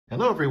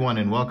Hello everyone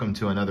and welcome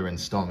to another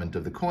installment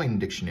of the Coin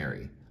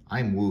Dictionary.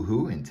 I'm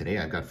WooWho and today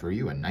I've got for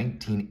you a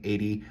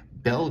 1980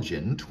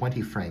 Belgian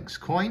 20 francs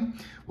coin.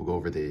 We'll go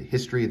over the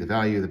history, the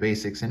value, the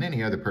basics, and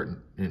any other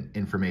pertinent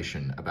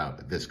information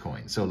about this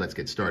coin. So let's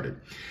get started.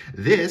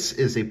 This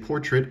is a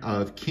portrait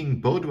of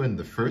King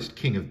Baudouin I,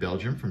 King of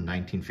Belgium from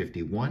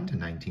 1951 to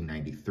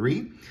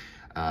 1993.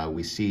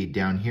 We see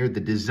down here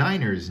the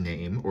designer's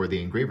name, or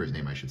the engraver's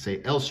name I should say,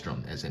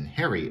 Elstrom, as in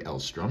Harry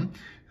Elstrom,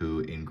 who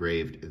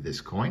engraved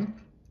this coin.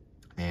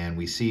 And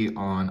we see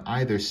on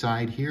either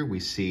side here, we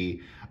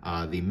see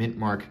the mint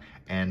mark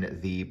and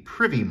the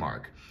privy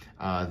mark.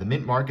 The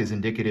mint mark is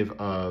indicative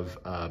of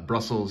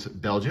Brussels,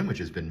 Belgium, which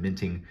has been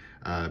minting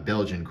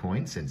Belgian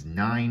coins since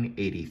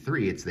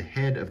 983. It's the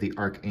head of the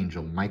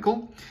Archangel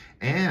Michael.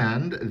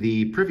 And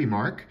the privy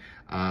mark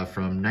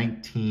from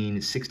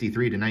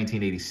 1963 to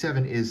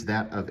 1987 is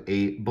that of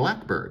a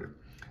blackbird.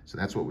 So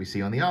that's what we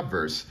see on the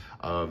obverse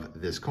of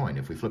this coin.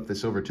 If we flip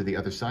this over to the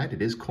other side,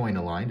 it is coin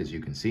aligned, as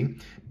you can see.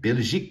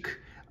 Belgique,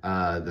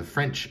 the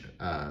French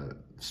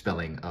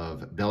spelling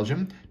of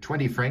Belgium.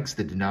 20 francs,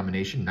 the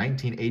denomination.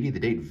 1980, the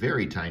date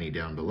very tiny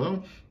down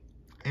below.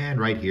 And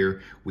right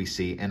here, we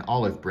see an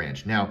olive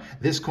branch. Now,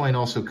 this coin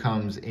also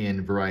comes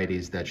in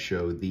varieties that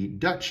show the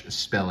Dutch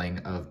spelling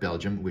of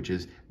Belgium, which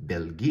is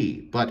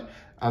België. But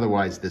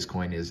otherwise, this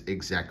coin is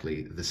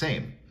exactly the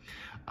same.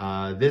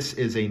 This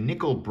is a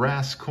nickel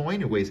brass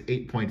coin. It weighs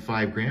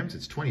 8.5 grams.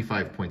 It's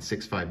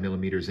 25.65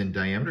 millimeters in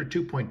diameter,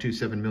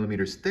 2.27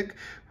 millimeters thick,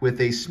 with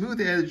a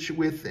smooth edge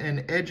with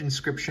an edge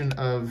inscription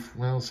of,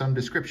 well, some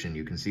description.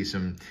 You can see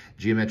some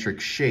geometric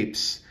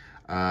shapes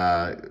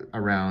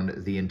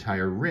around the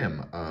entire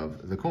rim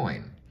of the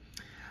coin.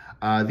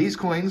 These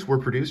coins were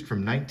produced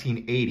from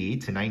 1980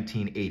 to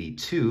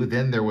 1982.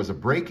 Then there was a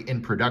break in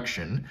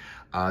production.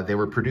 They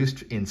were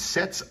produced in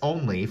sets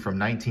only from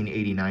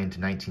 1989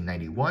 to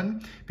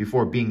 1991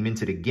 before being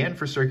minted again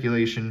for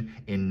circulation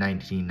in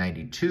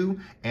 1992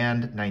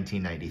 and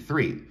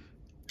 1993.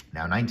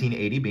 Now,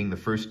 1980 being the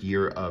first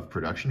year of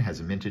production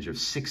has a mintage of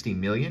 60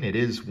 million. It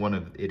is one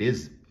of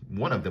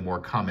the more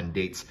common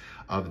dates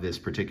of this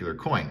particular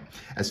coin.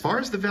 As far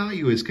as the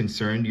value is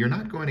concerned, you're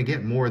not going to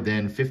get more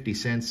than 50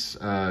 cents to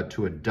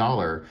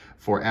 $1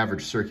 for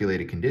average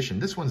circulated condition.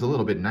 This one's a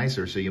little bit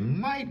nicer, so you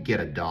might get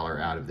 $1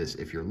 out of this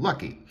if you're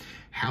lucky.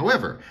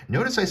 However,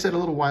 notice I said a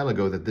little while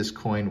ago that this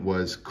coin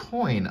was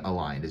coin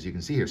aligned, as you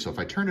can see here. So if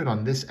I turn it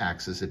on this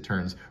axis, it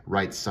turns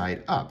right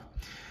side up.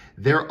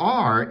 There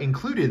are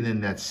included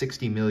in that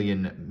 60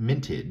 million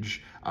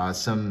mintage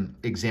some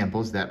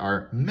examples that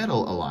are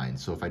metal aligned.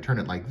 So if I turn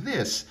it like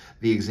this,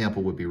 the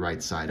example would be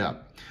right side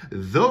up.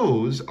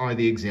 Those are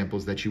the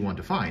examples that you want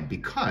to find,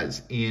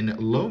 because in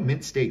low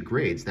mint state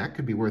grades, that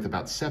could be worth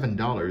about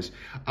 $7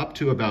 up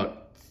to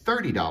about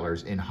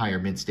 $30 in higher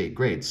mint state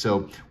grades.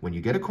 So when you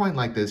get a coin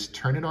like this,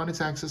 turn it on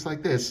its axis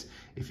like this.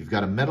 If you've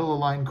got a metal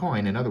aligned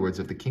coin, in other words,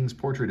 if the king's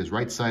portrait is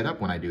right side up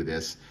when I do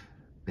this,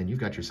 then you've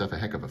got yourself a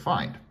heck of a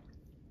find.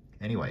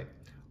 Anyway,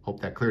 hope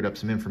that cleared up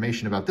some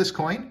information about this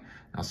coin.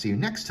 I'll see you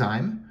next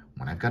time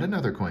when I've got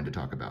another coin to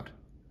talk about.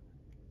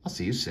 I'll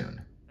see you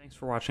soon. Thanks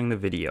for watching the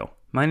video.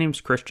 My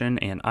name's Christian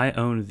and I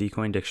own The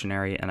Coin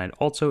Dictionary, and I'd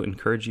also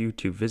encourage you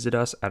to visit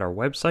us at our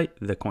website,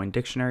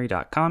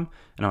 thecoindictionary.com,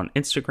 and on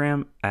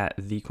Instagram at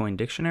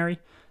thecoindictionary.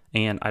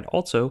 And I'd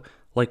also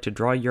like to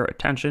draw your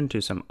attention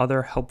to some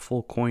other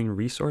helpful coin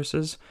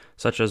resources,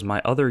 such as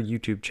my other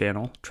YouTube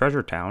channel,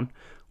 Treasure Town,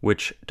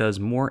 which does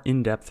more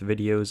in-depth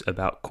videos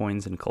about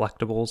coins and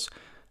collectibles,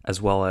 as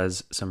well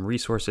as some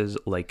resources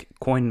like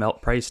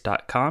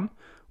coinmeltprice.com,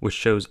 which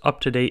shows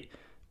up-to-date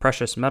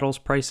precious metals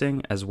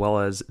pricing, as well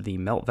as the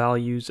melt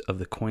values of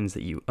the coins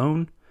that you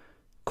own,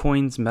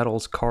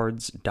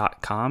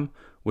 coinsmetalscards.com,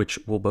 which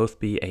will both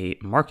be a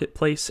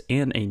marketplace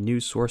and a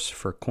news source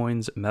for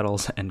coins,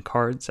 metals, and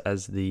cards,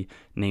 as the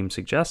name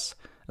suggests,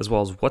 as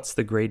well as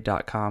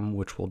whatsthegrade.com,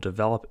 which will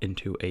develop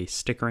into a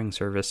stickering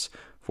service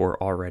for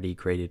already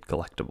graded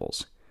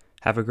collectibles.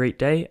 Have a great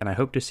day, and I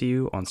hope to see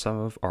you on some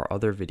of our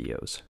other videos.